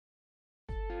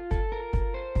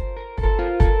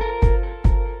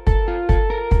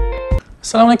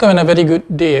Assalamualaikum and a very good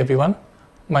day everyone.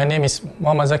 My name is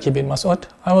Muhammad Zaki bin Masud.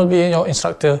 I will be your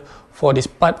instructor for this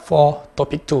part 4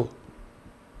 topic 2.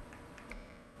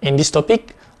 In this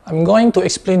topic, I'm going to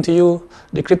explain to you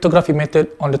the cryptography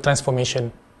method on the transformation.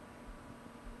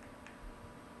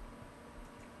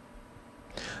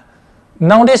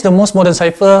 Nowadays, the most modern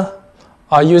cipher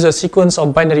use a sequence of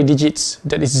binary digits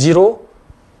that is 0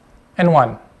 and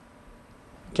 1,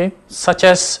 such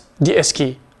as the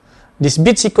ASCII. This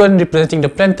bit sequence representing the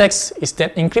plaintext is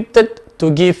then encrypted to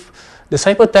give the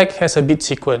ciphertext as a bit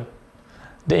sequence.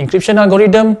 The encryption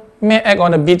algorithm may act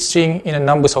on a bit string in a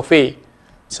number of ways.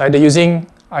 It's either using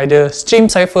stream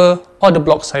cipher or the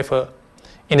block cipher.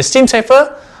 In the stream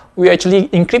cipher, we are actually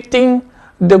encrypting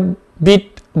the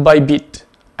bit by bit.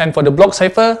 And for the block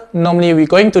cipher, normally we're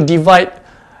going to divide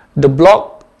the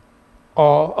block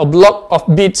or a block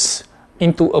of bits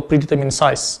into a predetermined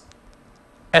size.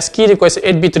 ASCII requires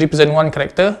 8 bits to represent one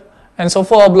character, and so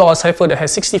for a block or cipher that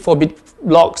has 64-bit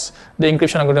blocks, the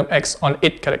encryption algorithm acts on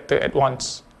 8 characters at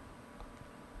once.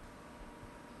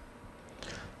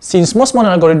 Since most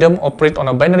modern algorithms operate on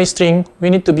a binary string, we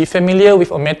need to be familiar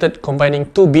with a method combining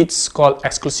 2 bits called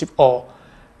exclusive OR,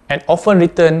 and often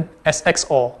written as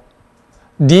XOR.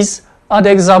 These are the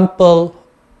examples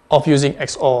of using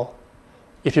XOR.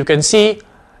 If you can see,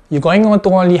 you're going to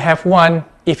only have one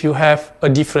if you have a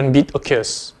different bit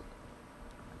occurs.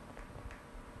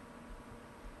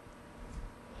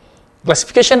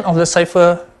 Classification of the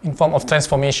cipher in form of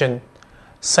transformation.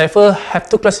 Cipher have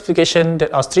two classifications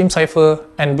that are stream cipher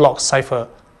and block cipher.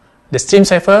 The stream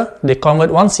cipher, they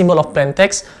convert one symbol of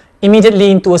plaintext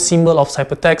immediately into a symbol of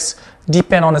ciphertext,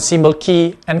 depend on the symbol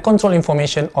key and control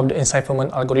information of the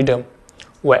encipherment algorithm.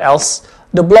 Whereas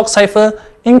the block cipher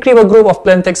encrypt a group of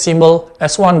plaintext symbol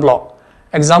as one block.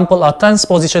 Example are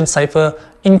transposition cipher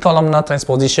in columnar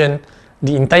transposition.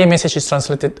 The entire message is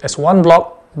translated as one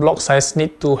block. Block size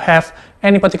need to have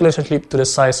any particular relationship to the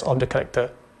size of the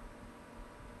character.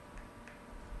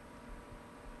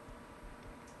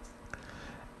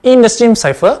 In the stream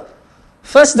cipher,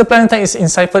 first the plaintext is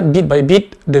enciphered bit by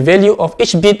bit. The value of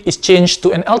each bit is changed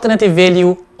to an alternative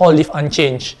value or left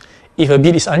unchanged. If a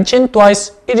bit is unchanged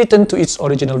twice, it returns to its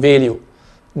original value.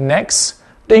 Next,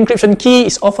 the encryption key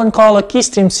is often called a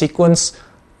keystream sequence.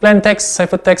 Plaintext,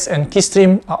 ciphertext, and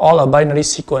keystream are all a binary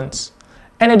sequence.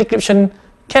 And the decryption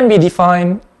can be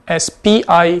defined as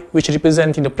Pi, which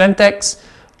representing the plaintext,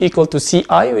 equal to Ci,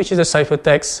 which is the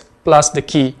ciphertext, plus the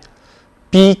key.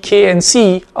 P, K, and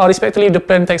C are respectively the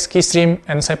plaintext keystream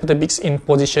and ciphertext bits in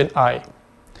position I.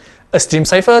 A stream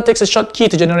cipher takes a short key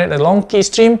to generate a long key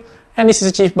stream, and this is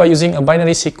achieved by using a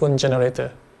binary sequence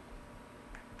generator.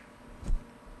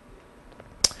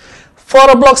 For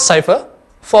a block cipher,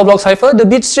 the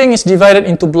bit string is divided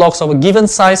into blocks of a given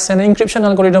size, and the encryption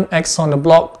algorithm acts on the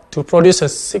block to produce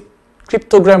a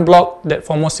cryptogram block that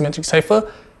for most symmetric cipher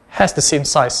has the same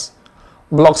size.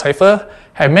 Block cipher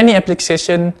have many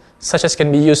applications such as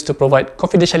can be used to provide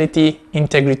confidentiality,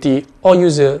 integrity, or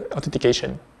user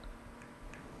authentication.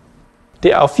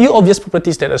 There are a few obvious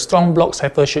properties that a strong block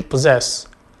cipher should possess.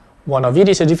 One of it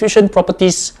is the diffusion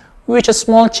properties, which a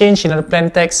small change in the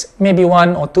plaintext, maybe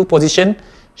 1 or 2 position,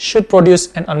 should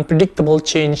produce an unpredictable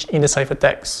change in the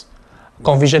ciphertext.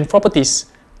 Confusion properties.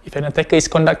 If an attacker is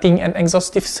conducting an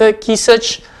exhaustive key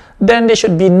search, then there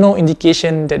should be no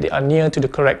indication that they are near to the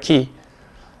correct key.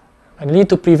 Finally,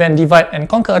 to prevent divide and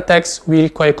conquer attacks, we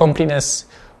require completeness,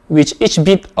 which each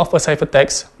bit of a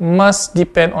ciphertext must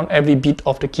depend on every bit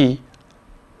of the key.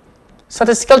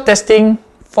 Statistical testing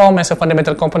forms as a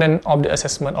fundamental component of the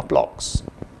assessment of blocks.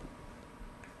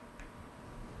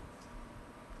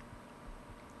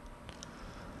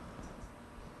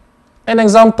 An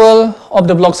example of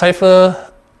the block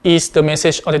cipher is the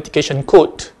message authentication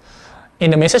code.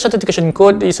 In the message authentication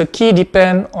code, there is a key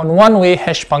depend on one-way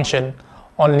hash function.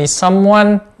 Only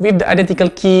someone with the identical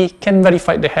key can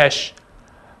verify the hash.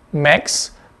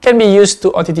 Max can be used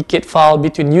to authenticate file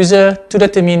between user to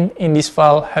determine if this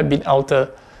file have been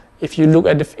altered. If you look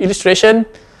at the illustration,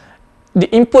 the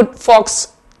input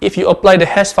fox, if you apply the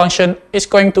hash function, is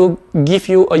going to give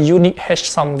you a unique hash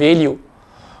sum value.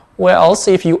 Whereas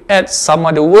if you add some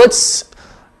other words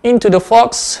into the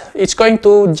fox, it's going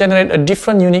to generate a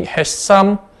different unique hash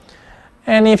sum.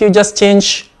 And if you just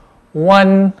change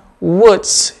one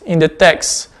words in the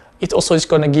text, it also is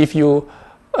going to give you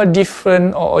a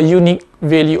different or a unique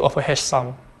value of a hash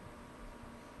sum.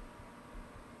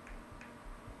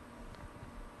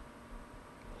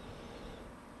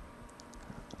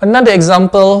 Another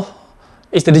example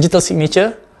is the digital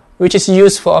signature, which is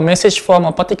used for a message from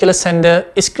a particular sender,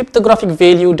 is cryptographic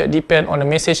value that depend on the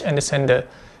message and the sender.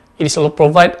 It is also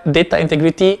provide data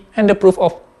integrity and the proof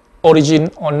of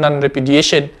origin or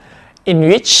non-repudiation, in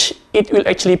which it will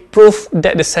actually prove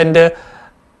that the sender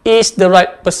is the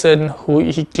right person who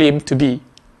he claimed to be.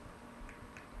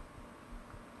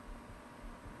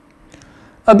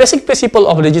 A basic principle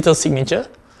of digital signature.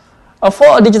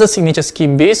 For a digital signature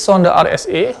scheme based on the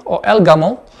RSA or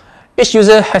LGAMO, each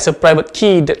user has a private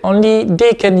key that only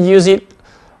they can use it,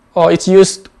 or its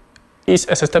use is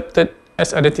accepted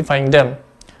as identifying them.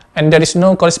 And there is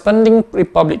no corresponding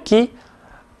public key.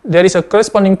 There is a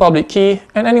corresponding public key,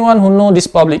 and anyone who knows this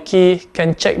public key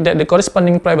can check that the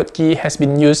corresponding private key has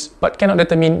been used but cannot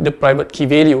determine the private key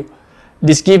value.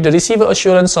 This gives the receiver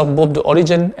assurance of both the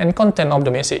origin and content of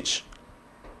the message.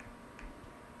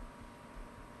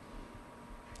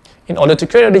 In order to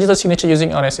create a digital signature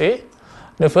using RSA,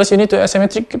 the first unit to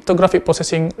asymmetric cryptographic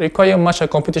processing requires much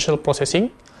computational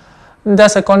processing.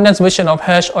 Thus, a condensed version of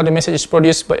hash or the message is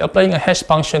produced by applying a hash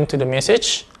function to the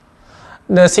message.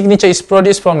 The signature is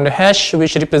produced from the hash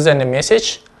which represents the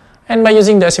message, and by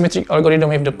using the asymmetric algorithm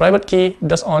with the private key,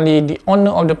 thus only the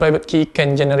owner of the private key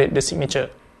can generate the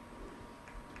signature.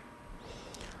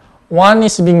 One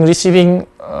is being received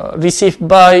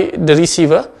by the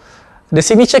receiver. The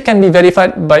signature can be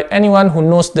verified by anyone who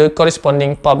knows the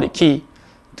corresponding public key.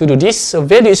 To do this, a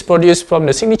value is produced from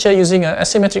the signature using an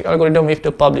asymmetric algorithm with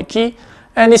the public key,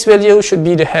 and this value should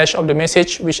be the hash of the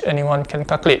message which anyone can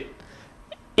calculate.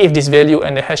 If this value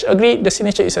and the hash agree, the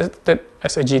signature is accepted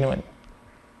as a genuine.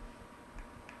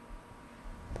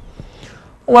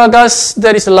 Well guys,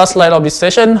 that is the last slide of this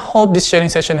session. Hope this sharing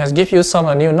session has given you some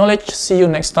new knowledge. See you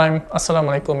next time.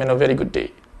 Assalamualaikum and a very good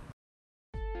day.